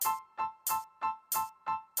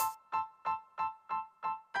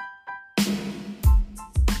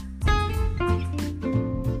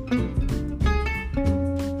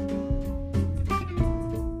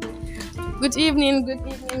Good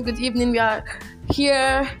evening. We are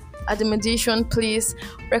here at the mediation place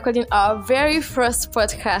recording our very first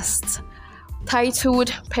podcast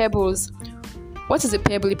titled Pebbles. What is a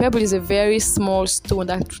pebble? A pebble is a very small stone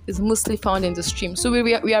that is mostly found in the stream. So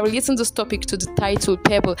we are relating this topic to the title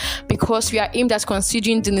Pebble because we are aimed at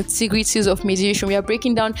considering the nitty-gritties of mediation. We are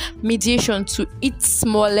breaking down mediation to its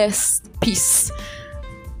smallest piece.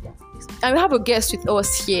 And we have a guest with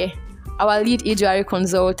us here, our lead ADRA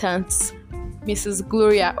consultant, Mrs.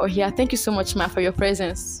 Gloria Ohia. Thank you so much, Ma, for your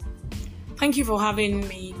presence. Thank you for having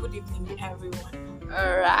me. Good evening, everyone.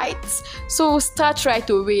 Alright, so start right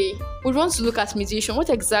away. We want to look at mediation.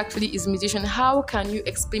 What exactly is mediation? How can you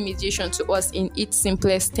explain mediation to us in its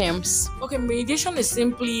simplest terms? Okay, mediation is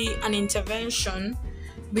simply an intervention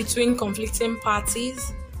between conflicting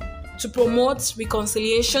parties to promote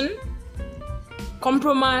reconciliation,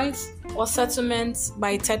 compromise, or settlement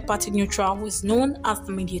by a third-party neutral who is known as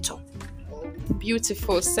the mediator.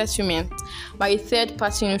 Beautiful. Settlement by a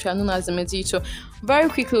third-party neutral known as the mediator. Very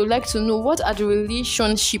quickly, we'd like to know what are the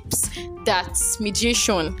relationships that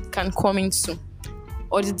mediation can come into,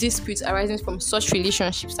 or the disputes arising from such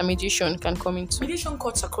relationships that mediation can come into. Mediation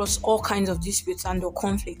cuts across all kinds of disputes and or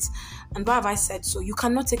conflicts. And why have I said so? You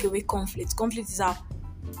cannot take away conflict. Conflict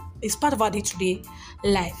is part of our day-to-day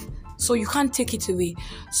life. So you can't take it away.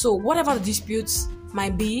 So whatever the disputes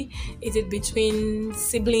might be, is it between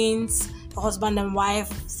siblings, husband and wife,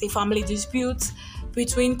 say family disputes,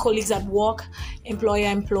 between colleagues at work,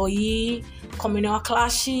 employer-employee, communal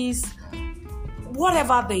clashes,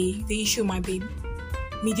 whatever the issue might be,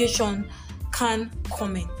 mediation can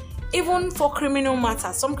come in. Even for criminal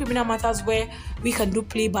matters, some criminal matters where we can do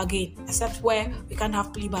plea bargain, except where we can't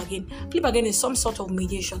have plea bargain. Plea bargain is some sort of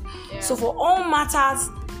mediation. Yeah. So for all matters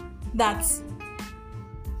that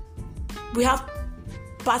we have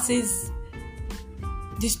parties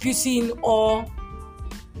disputing or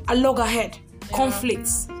a loggerhead,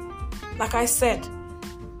 conflicts, like I said,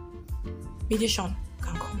 mediation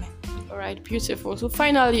can come in. All right, beautiful. So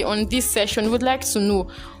finally, on this session, we'd like to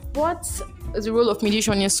know what is the role of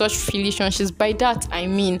mediation in such relationships. By that, I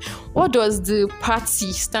mean, what does the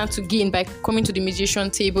party stand to gain by coming to the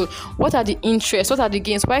mediation table? What are the interests? What are the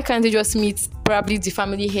gains? Why can't they just meet probably the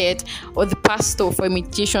family head or the pastor for a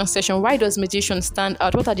mediation session? Why does mediation stand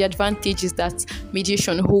out? What are the advantages that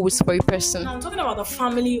mediation holds for a person? Now, I'm talking about the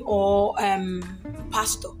family or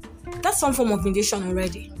pastor. That's some form of mediation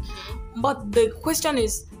already. But the question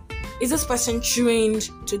is this person trained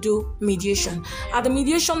to do mediation? At the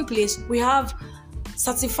mediation place, we have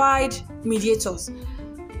certified mediators.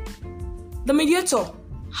 The mediator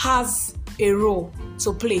has a role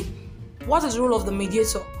to play. What is the role of the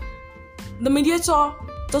mediator? The mediator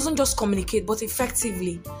doesn't just communicate, but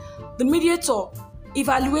effectively. The mediator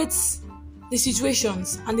evaluates the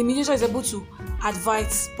situations, and the mediator is able to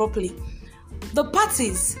advise properly. The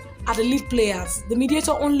parties are the lead players. The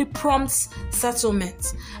mediator only prompts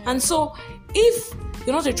settlement. And so, if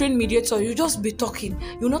you're not a trained mediator, you'll just be talking.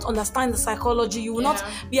 You'll not understand the psychology. You will not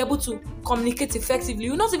be able to communicate effectively.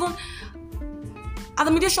 You'll not even... At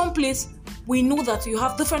the mediation place, we know that you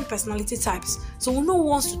have different personality types. So we know who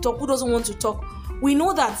wants to talk, who doesn't want to talk. We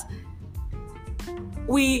know that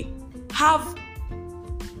we have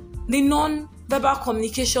the non-verbal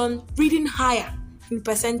communication reading higher in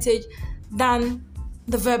percentage than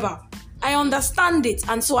the verbal. I understand it,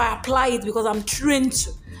 and so I apply it because I'm trained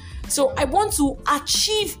to. So I want to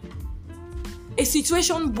achieve a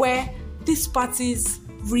situation where these parties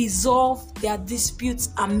resolve their disputes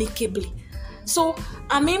amicably. So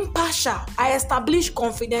I'm impartial. I establish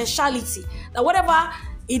confidentiality, that whatever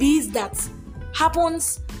it is that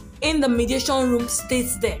happens in the mediation room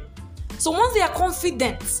stays there. So once they are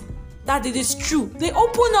confident that it is true, they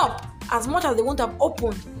open up as much as they won't have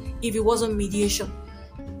opened if it wasn't mediation.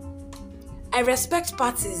 I respect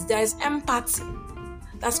parties. There is empathy.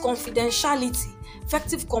 That's confidentiality,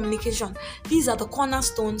 effective communication. These are the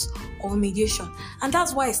cornerstones of mediation. And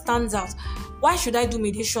that's why it stands out. Why should I do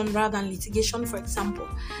mediation rather than litigation, for example?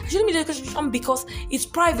 I should do mediation because it's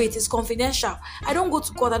private, it's confidential. I don't go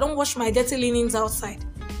to court. I don't wash my dirty linens outside.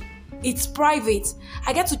 It's private.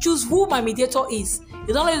 I get to choose who my mediator is.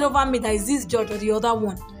 You don't let it over me that is this judge or the other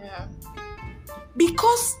one. Yeah.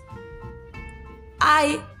 Because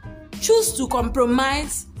I choose to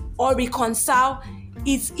compromise or reconcile,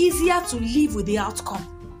 it's easier to live with the outcome.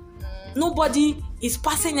 Nobody is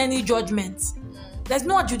passing any judgment. There's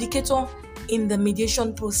no adjudicator in the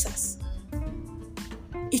mediation process.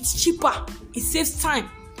 It's cheaper. It saves time.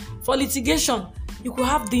 For litigation, you could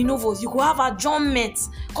have de novos, you could have adjournments,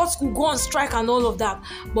 courts could go on strike and all of that.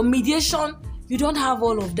 But mediation, You don't have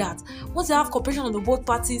all of that. Once you have cooperation on the both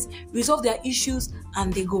parties, resolve their issues,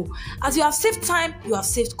 and they go. As you have saved time, you have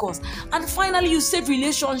saved cost. And finally, you save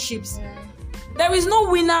relationships. There is no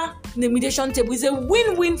winner in the mediation table. It's a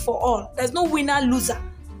win-win for all. There's no winner-loser.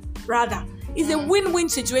 Rather, it's a win-win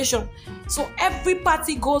situation. So every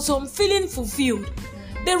party goes home feeling fulfilled.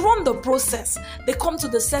 They run the process. They come to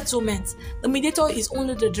the settlement. The mediator is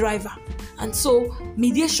only the driver. And so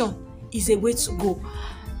mediation is a way to go.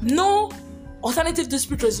 No alternative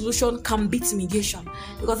dispute resolution can beat mediation,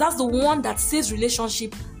 because that's the one that saves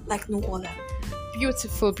relationship like no other.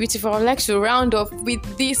 Beautiful, beautiful. I'd like to round off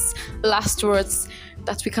with these last words,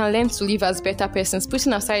 that we can learn to live as better persons,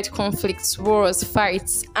 putting aside conflicts, wars,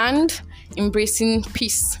 fights, and embracing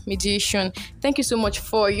peace, mediation. Thank you so much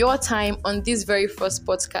for your time on this very first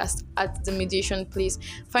podcast at the Mediation Place.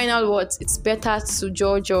 Final words: it's better to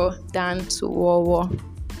judge than to war.